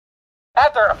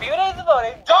After a few days of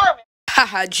voting, Jarman.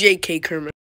 Haha, JK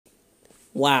Kermit.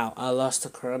 Wow, I lost to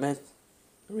Kermit?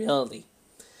 Really?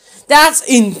 That's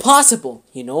impossible!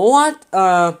 You know what?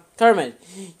 Kermit,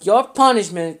 your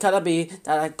punishment gotta be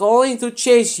that I'm going to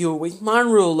chase you with my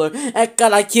ruler and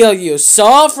gotta kill you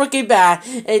so freaking bad,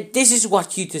 and this is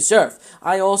what you deserve.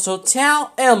 I also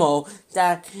tell Elmo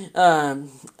that,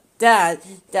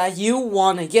 that you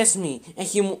won against me, and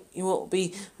he will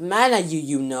be mad at you,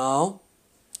 you know.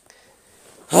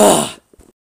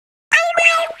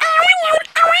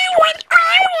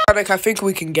 I think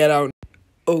we can get out.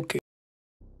 Okay.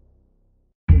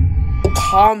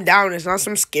 Calm down, it's not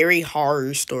some scary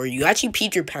horror story. You actually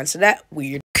peed your pants, is that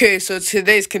weird? Okay, so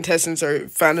today's contestants are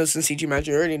Thanos and CG Majin.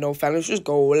 You already know Thanos, just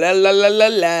go la la la la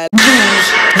la.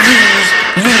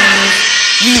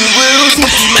 You will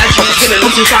CG Majin is gonna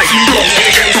lose inside you.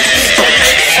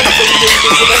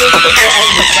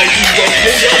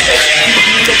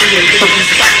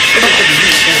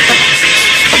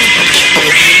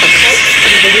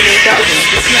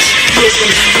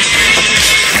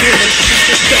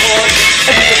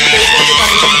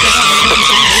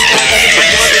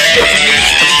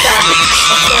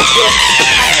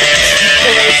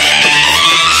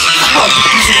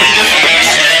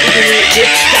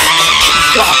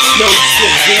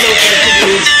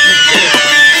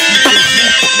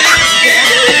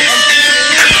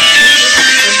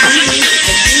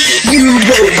 You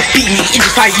will beat me in the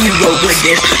fight, you will win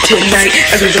this tonight.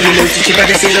 Everybody knows that you're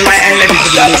about to see the light, and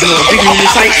everybody knows you're bigger in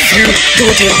the fight. You don't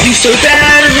have to be so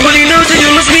bad, everybody knows that you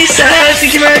must be sad.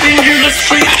 Think you imagine you must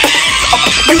freak.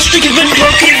 I'm streaking been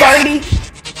broken by me.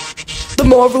 The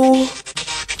Marvel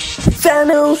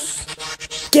Thanos.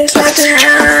 Guess I can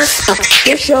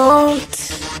get shot.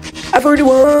 I've already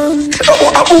won.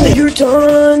 You're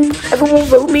done. Everyone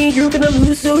vote me. You're gonna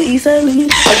lose so easily.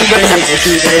 Everybody knows I'm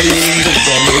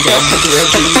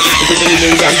jamming. Everybody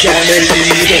knows I'm jamming.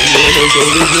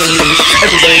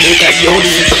 Everybody knows that you'll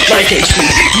lose. Like HP,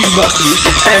 you must lose.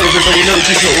 And everybody knows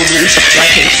that you'll lose.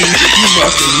 Like HP, you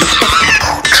must lose.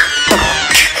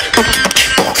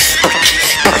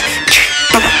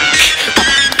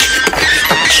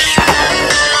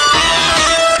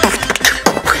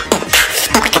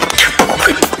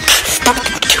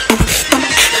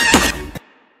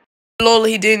 Lol,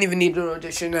 he didn't even need an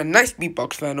audition. A nice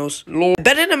beatbox, Thanos. Lol.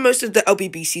 Better than most of the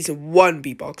LBB Season 1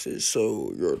 beatboxes,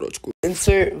 so yeah, that's cool.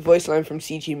 Insert voice line from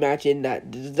CG Majin that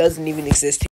doesn't even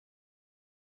exist.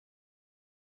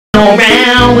 Ew,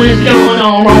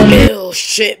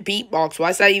 shit, beatbox.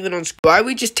 Why is that even on screen? Why are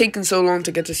we just taking so long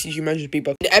to get to CG Majin's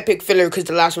beatbox? The epic filler because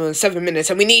the last one was 7 minutes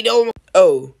and we need oh.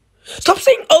 Stop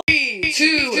saying oh. 3,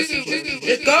 2, let's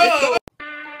go.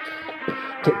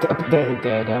 So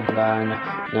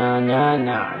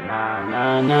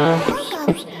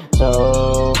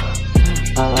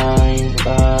I'm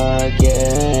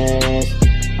against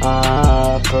a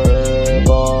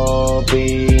purple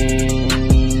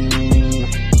beam.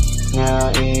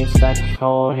 Now it's like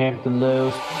for him to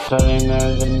lose. Telling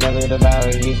her the never the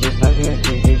valley. He's just not gonna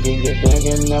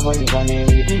never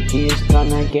he's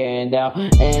gonna get out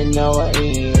and know what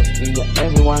he is.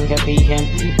 Everyone can beat him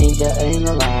in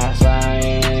the last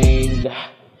ride.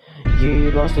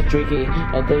 You lost to Tricky,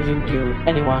 and doesn't do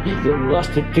anyone. You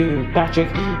lost to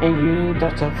Patrick, and you,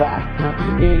 that's a fact.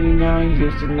 You know, you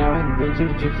used to know, and you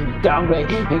just downgrade,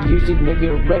 and you should make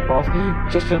your rip off,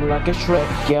 just like a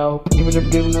Shrek, yo.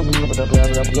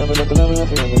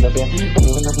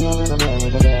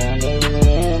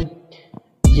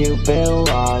 You feel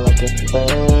all like a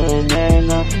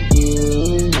banana.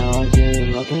 You know you're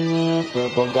looking at a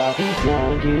purple guy.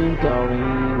 Now you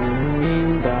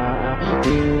going down.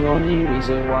 The only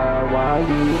reason why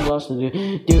you lost the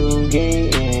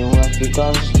game was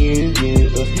because you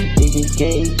used the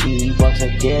KP box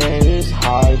against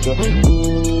Hydro.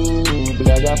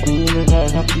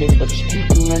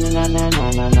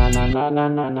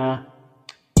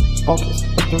 Focus.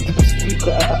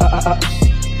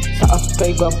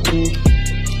 Stop, baby.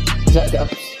 Shut up.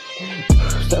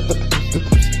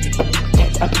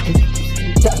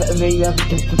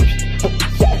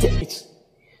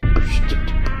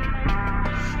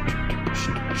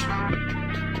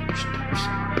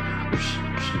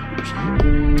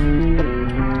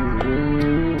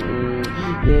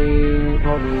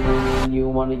 You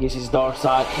wanna use his dark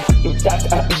side.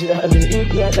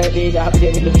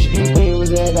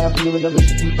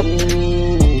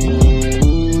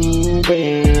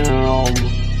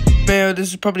 Man, this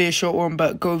is probably a short one,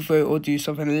 but go vote or do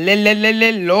something.